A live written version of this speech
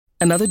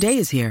Another day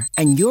is here,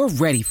 and you're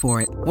ready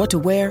for it. What to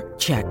wear?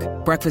 Check.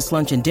 Breakfast,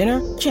 lunch, and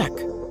dinner? Check.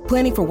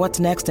 Planning for what's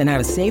next and how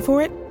to save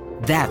for it?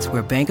 That's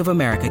where Bank of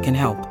America can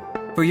help.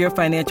 For your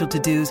financial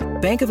to-dos,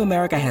 Bank of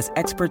America has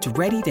experts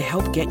ready to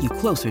help get you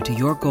closer to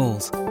your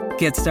goals.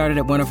 Get started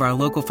at one of our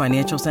local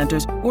financial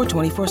centers or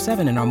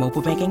 24/7 in our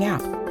mobile banking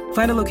app.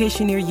 Find a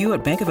location near you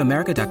at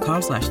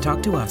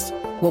bankofamerica.com/talktous.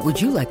 What would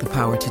you like the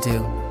power to do?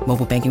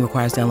 Mobile banking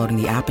requires downloading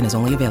the app and is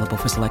only available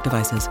for select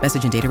devices.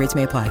 Message and data rates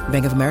may apply.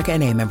 Bank of America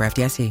N.A., member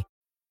FDIC.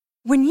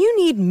 When you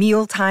need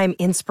mealtime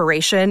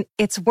inspiration,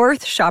 it's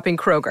worth shopping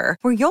Kroger,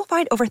 where you'll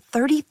find over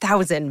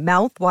 30,000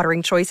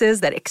 mouth-watering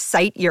choices that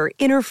excite your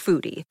inner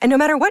foodie. And no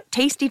matter what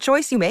tasty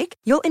choice you make,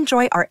 you'll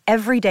enjoy our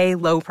everyday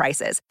low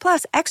prices,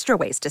 plus extra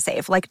ways to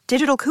save, like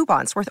digital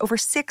coupons worth over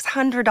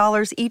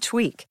 $600 each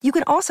week. You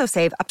can also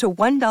save up to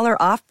 $1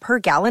 off per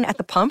gallon at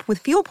the pump with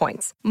fuel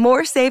points.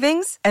 More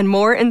savings and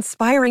more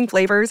inspiring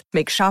flavors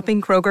make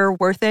shopping Kroger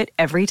worth it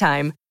every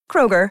time.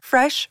 Kroger,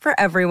 fresh for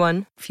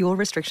everyone. Fuel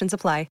restrictions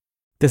apply.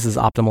 This is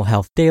Optimal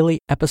Health Daily,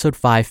 episode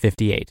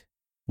 558,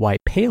 Why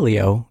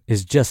Paleo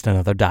is Just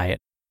Another Diet,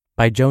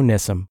 by Joe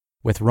Nissim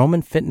with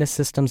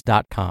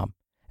RomanFitnessSystems.com.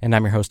 And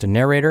I'm your host and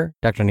narrator,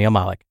 Dr. Neil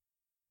Malik.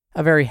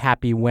 A very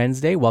happy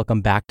Wednesday. Welcome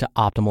back to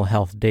Optimal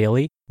Health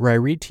Daily, where I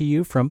read to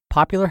you from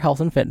popular health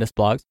and fitness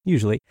blogs,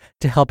 usually,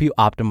 to help you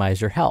optimize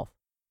your health.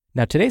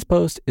 Now, today's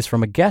post is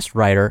from a guest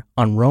writer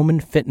on Roman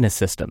Fitness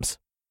Systems.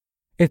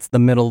 It's the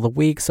middle of the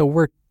week, so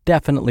we're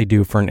definitely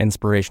due for an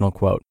inspirational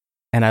quote.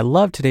 And I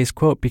love today's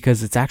quote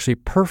because it's actually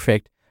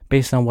perfect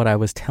based on what I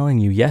was telling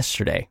you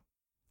yesterday.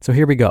 So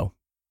here we go.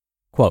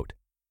 Quote,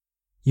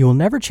 "You will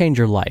never change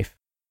your life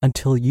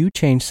until you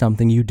change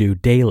something you do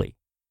daily.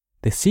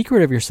 The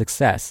secret of your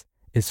success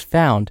is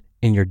found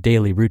in your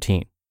daily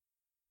routine."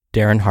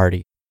 Darren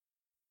Hardy.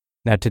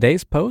 Now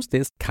today's post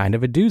is kind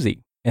of a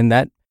doozy in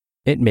that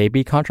it may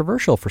be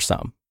controversial for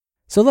some.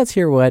 So let's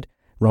hear what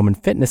Roman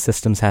Fitness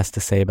Systems has to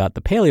say about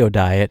the paleo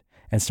diet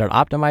and start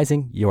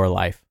optimizing your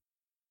life.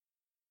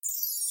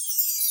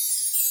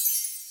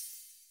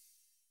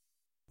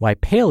 Why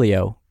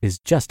Paleo is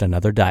Just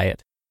Another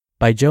Diet,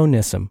 by Joe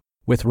Nissim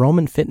with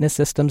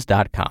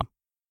RomanFitnessSystems.com.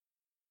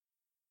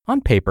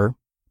 On paper,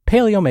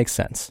 paleo makes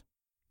sense.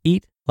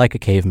 Eat like a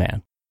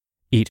caveman.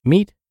 Eat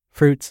meat,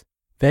 fruits,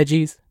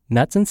 veggies,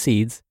 nuts, and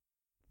seeds,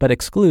 but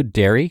exclude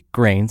dairy,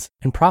 grains,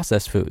 and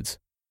processed foods.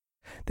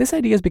 This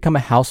idea has become a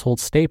household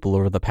staple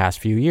over the past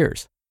few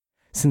years.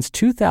 Since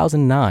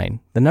 2009,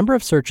 the number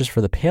of searches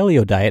for the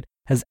paleo diet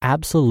has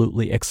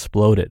absolutely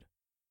exploded.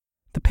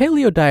 The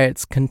paleo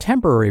diet's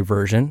contemporary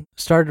version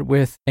started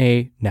with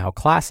a, now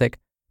classic,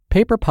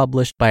 paper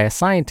published by a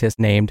scientist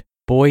named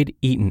Boyd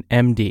Eaton,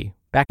 MD,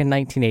 back in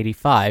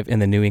 1985 in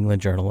the New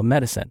England Journal of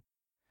Medicine.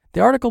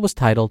 The article was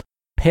titled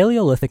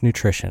Paleolithic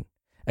Nutrition,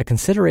 a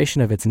consideration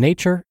of its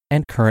nature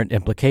and current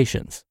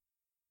implications.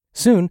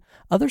 Soon,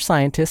 other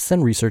scientists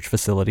and research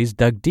facilities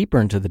dug deeper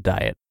into the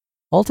diet,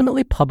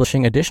 ultimately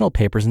publishing additional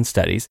papers and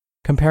studies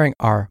comparing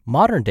our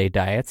modern-day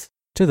diets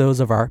to those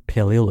of our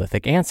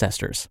Paleolithic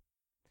ancestors.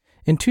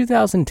 In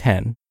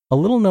 2010, a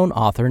little-known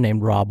author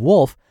named Robb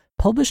Wolf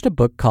published a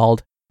book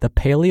called The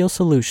Paleo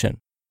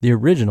Solution, The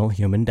Original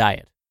Human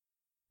Diet.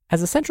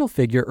 As a central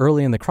figure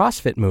early in the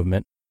CrossFit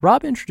movement,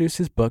 Robb introduced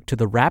his book to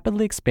the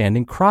rapidly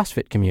expanding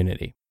CrossFit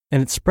community,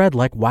 and it spread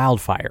like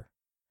wildfire.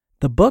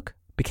 The book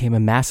became a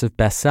massive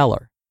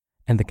bestseller,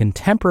 and the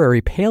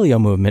contemporary paleo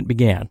movement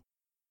began.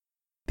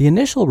 The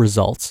initial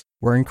results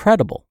were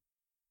incredible.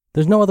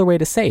 There's no other way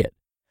to say it.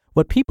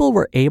 What people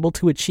were able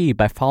to achieve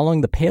by following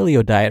the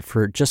paleo diet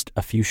for just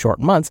a few short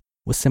months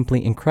was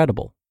simply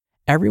incredible.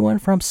 Everyone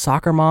from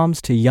soccer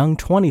moms to young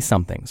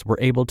 20-somethings were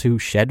able to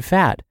shed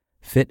fat,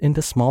 fit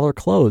into smaller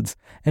clothes,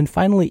 and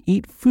finally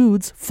eat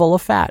foods full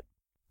of fat.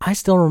 I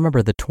still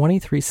remember the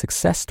 23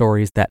 success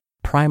stories that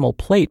Primal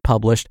Plate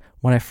published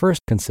when I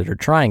first considered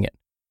trying it.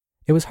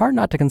 It was hard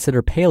not to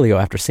consider paleo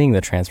after seeing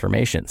the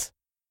transformations.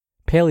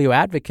 Paleo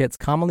advocates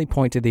commonly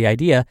point to the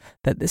idea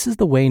that this is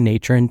the way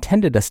nature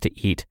intended us to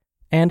eat,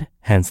 and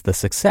hence the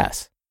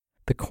success.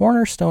 The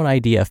cornerstone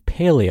idea of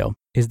paleo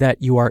is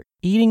that you are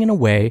eating in a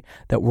way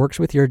that works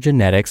with your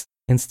genetics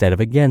instead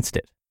of against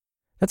it.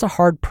 That's a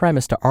hard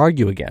premise to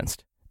argue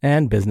against,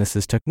 and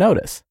businesses took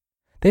notice.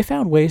 They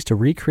found ways to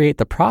recreate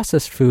the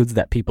processed foods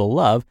that people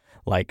love,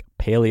 like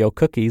paleo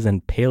cookies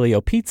and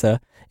paleo pizza,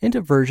 into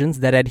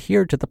versions that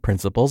adhered to the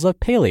principles of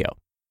paleo.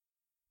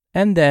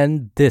 And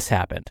then this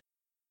happened.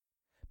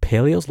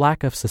 Paleo's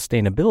lack of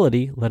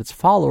sustainability led its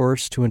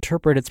followers to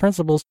interpret its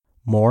principles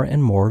more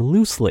and more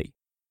loosely.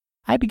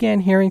 I began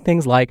hearing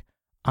things like,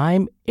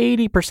 "I'm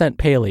 80%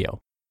 paleo,"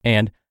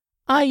 and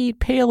 "I eat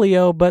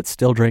paleo but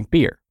still drink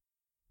beer."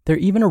 There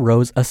even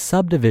arose a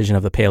subdivision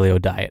of the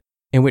paleo diet,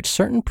 in which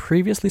certain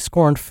previously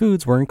scorned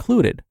foods were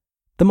included.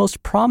 The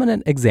most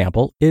prominent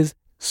example is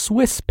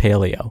Swiss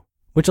paleo,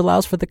 which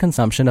allows for the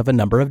consumption of a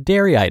number of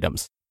dairy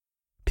items.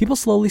 People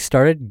slowly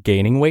started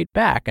gaining weight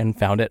back and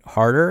found it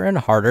harder and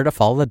harder to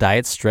follow the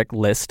diet's strict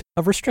list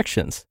of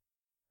restrictions.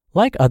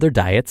 Like other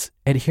diets,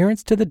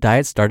 adherence to the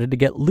diet started to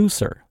get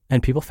looser,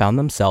 and people found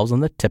themselves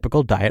on the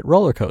typical diet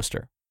roller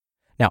coaster.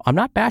 Now, I'm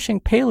not bashing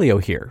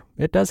paleo here.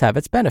 It does have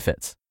its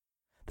benefits.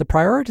 The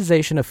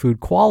prioritization of food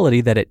quality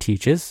that it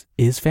teaches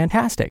is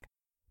fantastic.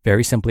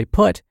 Very simply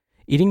put,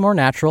 eating more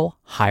natural,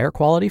 higher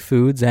quality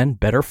foods and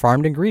better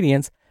farmed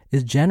ingredients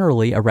is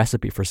generally a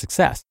recipe for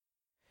success.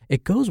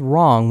 It goes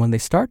wrong when they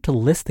start to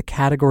list the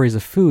categories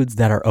of foods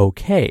that are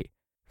okay.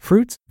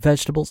 Fruits,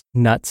 vegetables,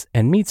 nuts,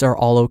 and meats are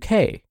all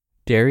okay.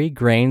 Dairy,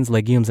 grains,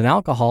 legumes, and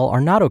alcohol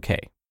are not okay.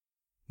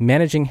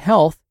 Managing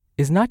health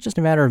is not just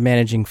a matter of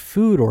managing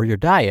food or your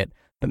diet,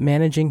 but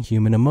managing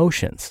human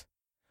emotions.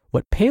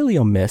 What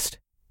paleo missed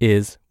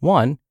is,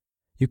 1,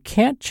 you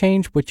can't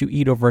change what you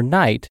eat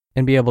overnight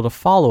and be able to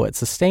follow it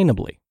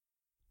sustainably.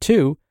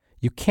 2,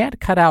 you can't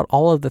cut out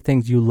all of the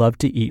things you love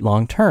to eat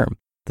long term.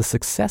 The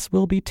success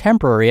will be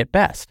temporary at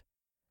best.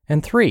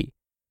 And 3,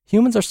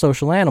 humans are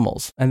social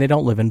animals and they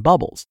don't live in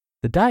bubbles.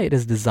 The diet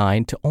is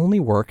designed to only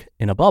work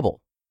in a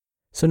bubble.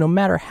 So no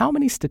matter how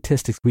many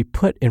statistics we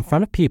put in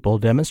front of people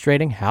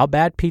demonstrating how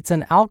bad pizza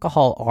and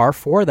alcohol are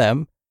for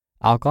them,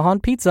 alcohol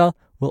and pizza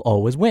will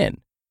always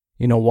win.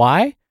 You know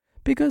why?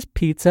 Because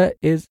pizza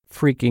is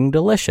freaking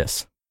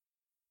delicious.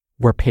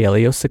 Where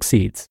paleo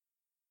succeeds.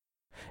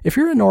 If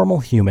you're a normal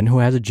human who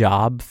has a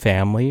job,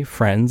 family,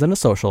 friends, and a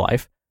social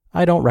life,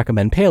 I don't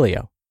recommend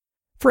paleo.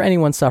 For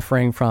anyone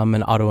suffering from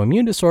an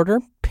autoimmune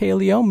disorder,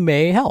 paleo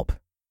may help.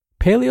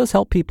 Paleos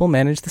help people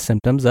manage the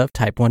symptoms of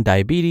type 1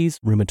 diabetes,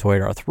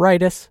 rheumatoid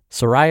arthritis,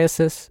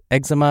 psoriasis,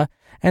 eczema,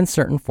 and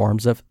certain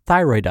forms of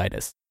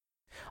thyroiditis.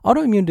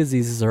 Autoimmune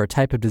diseases are a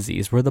type of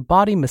disease where the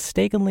body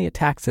mistakenly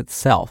attacks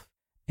itself,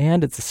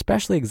 and it's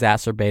especially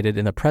exacerbated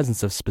in the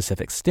presence of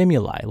specific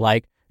stimuli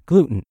like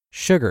gluten,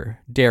 sugar,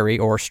 dairy,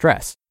 or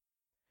stress.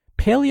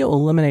 Paleo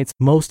eliminates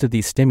most of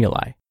these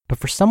stimuli, but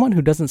for someone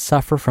who doesn't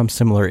suffer from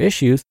similar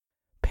issues,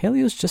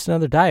 paleo is just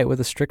another diet with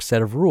a strict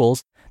set of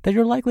rules that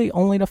you're likely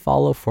only to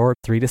follow for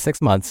 3 to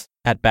 6 months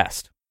at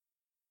best.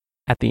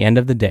 At the end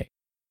of the day,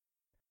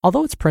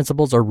 although its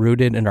principles are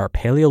rooted in our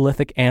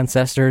Paleolithic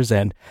ancestors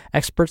and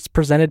experts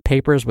presented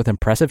papers with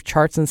impressive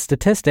charts and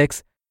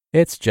statistics,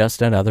 it's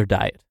just another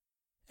diet.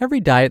 Every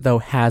diet, though,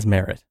 has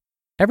merit.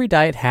 Every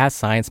diet has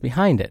science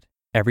behind it.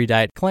 Every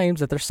diet claims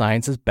that their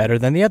science is better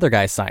than the other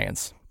guy's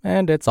science,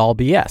 and it's all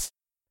BS.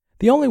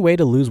 The only way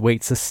to lose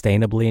weight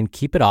sustainably and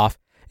keep it off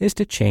is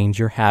to change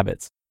your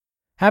habits.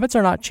 Habits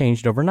are not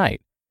changed overnight.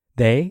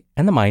 They,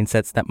 and the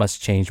mindsets that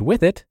must change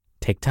with it,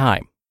 take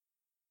time.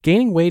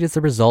 Gaining weight is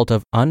the result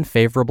of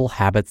unfavorable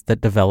habits that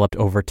developed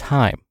over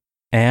time.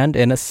 And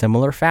in a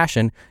similar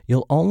fashion,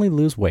 you'll only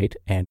lose weight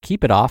and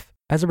keep it off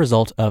as a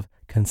result of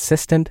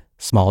consistent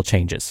small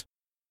changes.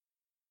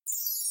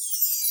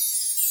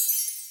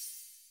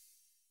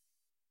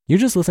 You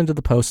just listened to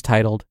the post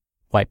titled,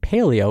 Why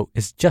Paleo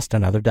is Just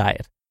Another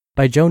Diet,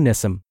 by Joe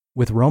Nissim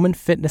with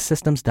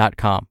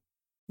RomanFitnessSystems.com.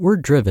 We're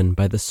driven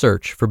by the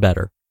search for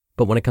better,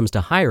 but when it comes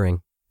to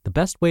hiring, the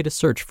best way to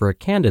search for a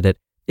candidate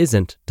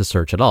isn't to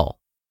search at all.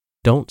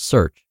 Don't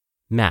search,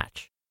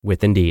 match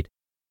with Indeed.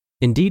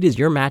 Indeed is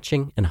your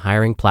matching and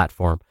hiring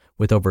platform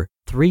with over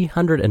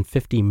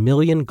 350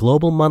 million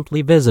global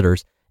monthly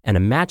visitors and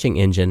a matching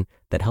engine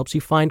that helps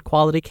you find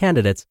quality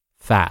candidates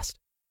fast.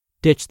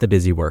 Ditch the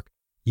busy work.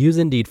 Use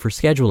Indeed for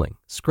scheduling,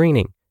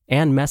 screening,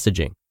 and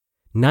messaging.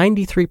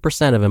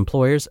 93% of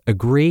employers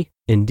agree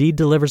Indeed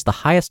delivers the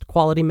highest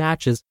quality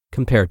matches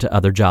compared to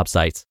other job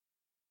sites.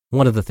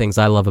 One of the things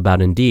I love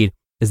about Indeed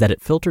is that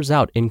it filters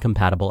out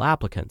incompatible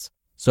applicants.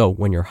 So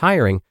when you're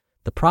hiring,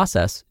 the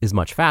process is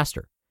much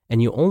faster,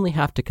 and you only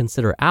have to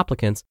consider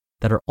applicants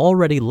that are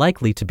already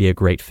likely to be a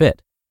great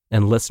fit.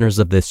 And listeners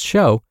of this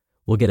show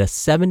will get a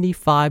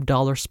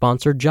 $75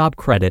 sponsored job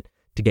credit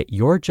to get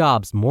your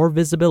jobs more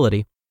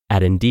visibility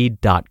at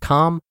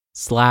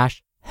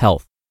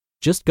Indeed.com/health.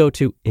 Just go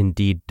to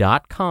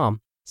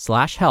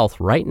Indeed.com/health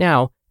right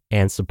now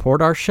and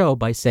support our show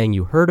by saying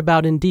you heard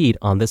about Indeed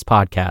on this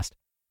podcast.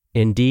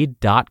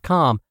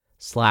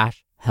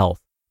 Indeed.com/health.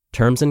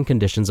 Terms and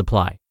conditions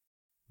apply.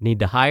 Need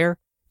to hire?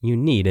 You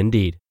need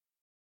Indeed.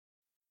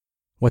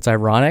 What's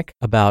ironic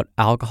about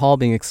alcohol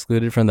being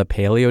excluded from the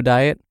paleo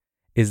diet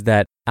is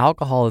that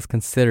alcohol is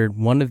considered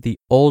one of the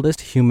oldest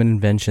human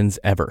inventions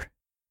ever.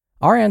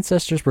 Our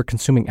ancestors were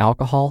consuming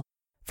alcohol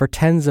for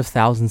tens of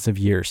thousands of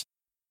years.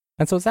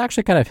 And so it's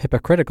actually kind of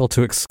hypocritical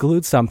to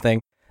exclude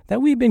something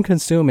that we've been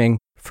consuming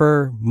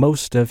for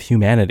most of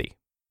humanity.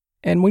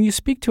 And when you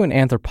speak to an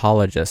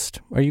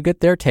anthropologist or you get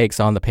their takes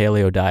on the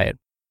paleo diet,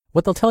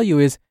 what they'll tell you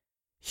is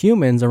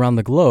humans around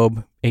the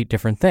globe ate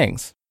different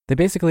things. They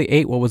basically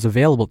ate what was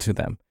available to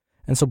them.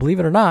 And so believe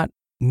it or not,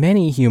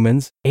 many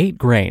humans ate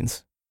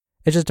grains.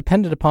 It just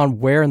depended upon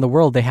where in the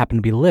world they happened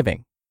to be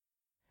living.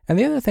 And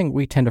the other thing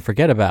we tend to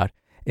forget about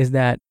is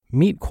that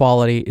meat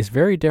quality is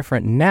very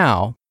different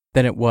now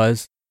than it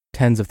was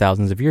tens of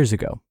thousands of years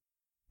ago.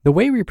 The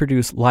way we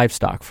produce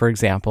livestock, for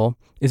example,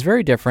 is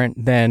very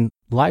different than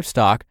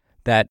livestock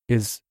that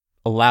is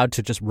allowed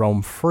to just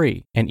roam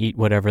free and eat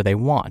whatever they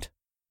want.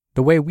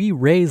 The way we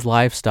raise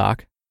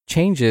livestock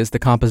changes the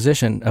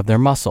composition of their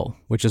muscle,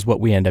 which is what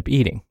we end up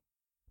eating.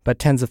 But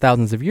tens of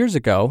thousands of years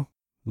ago,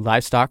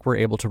 livestock were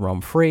able to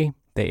roam free,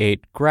 they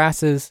ate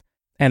grasses,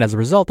 and as a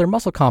result, their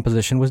muscle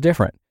composition was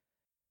different.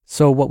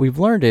 So what we've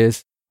learned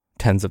is,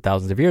 tens of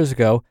thousands of years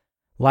ago,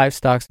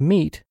 livestock's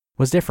meat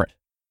was different.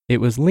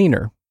 It was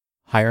leaner,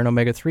 higher in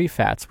omega-3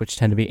 fats, which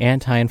tend to be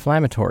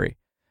anti-inflammatory,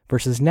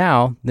 versus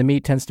now, the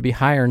meat tends to be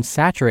higher in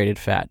saturated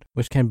fat,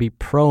 which can be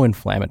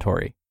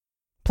pro-inflammatory.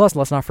 Plus,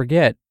 let's not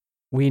forget,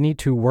 we need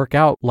to work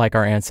out like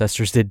our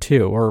ancestors did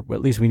too, or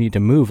at least we need to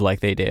move like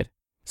they did.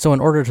 So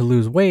in order to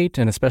lose weight,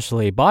 and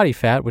especially body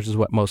fat, which is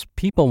what most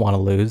people want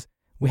to lose,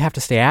 we have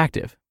to stay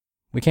active.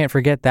 We can't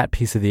forget that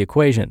piece of the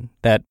equation,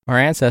 that our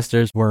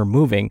ancestors were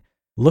moving,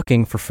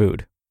 looking for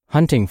food,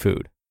 hunting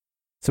food.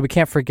 So we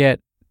can't forget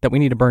that we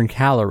need to burn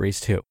calories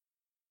too.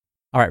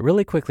 All right,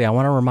 really quickly, I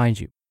want to remind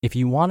you, if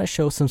you want to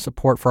show some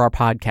support for our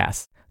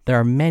podcast, there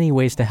are many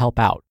ways to help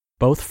out,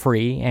 both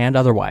free and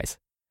otherwise.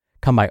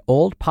 Come by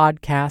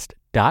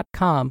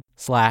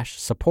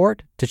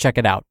oldpodcast.com/support to check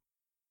it out.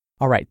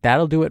 All right,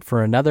 that'll do it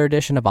for another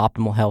edition of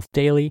Optimal Health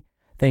Daily.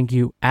 Thank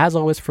you, as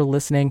always, for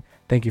listening.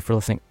 Thank you for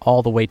listening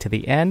all the way to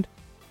the end.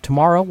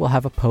 Tomorrow, we'll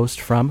have a post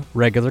from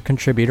regular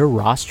contributor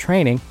Ross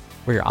Training,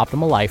 where your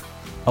optimal life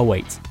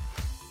awaits.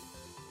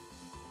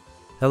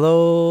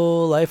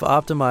 Hello, Life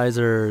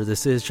Optimizer.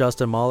 This is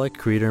Justin Malik,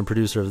 creator and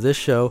producer of this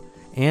show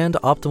and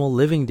Optimal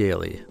Living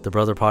Daily, the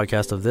brother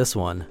podcast of this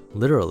one.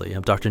 Literally,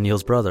 I'm Dr.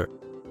 Neil's brother.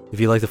 If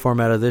you like the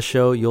format of this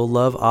show, you'll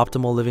love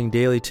Optimal Living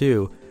Daily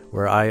too,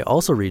 where I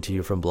also read to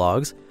you from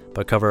blogs,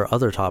 but cover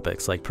other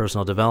topics like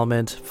personal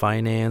development,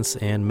 finance,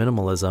 and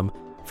minimalism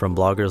from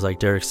bloggers like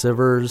Derek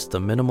Sivers, The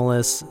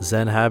Minimalists,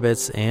 Zen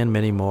Habits, and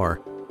many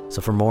more.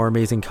 So for more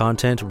amazing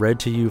content read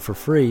to you for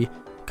free,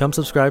 come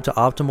subscribe to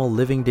Optimal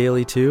Living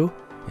Daily too,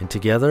 and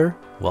together,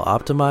 we'll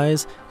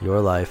optimize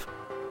your life.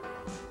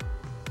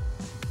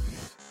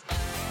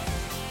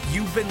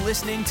 You've been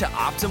listening to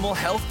Optimal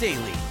Health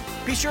Daily.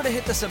 Be sure to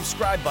hit the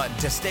subscribe button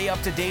to stay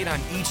up to date on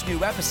each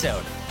new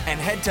episode, and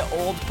head to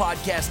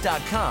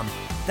oldpodcast.com.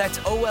 That's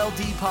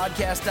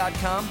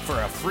oldpodcast.com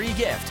for a free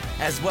gift,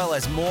 as well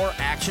as more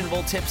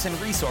actionable tips and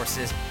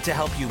resources to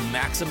help you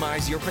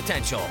maximize your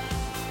potential.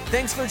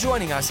 Thanks for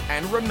joining us,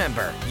 and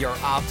remember, your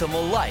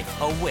optimal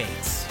life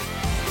awaits.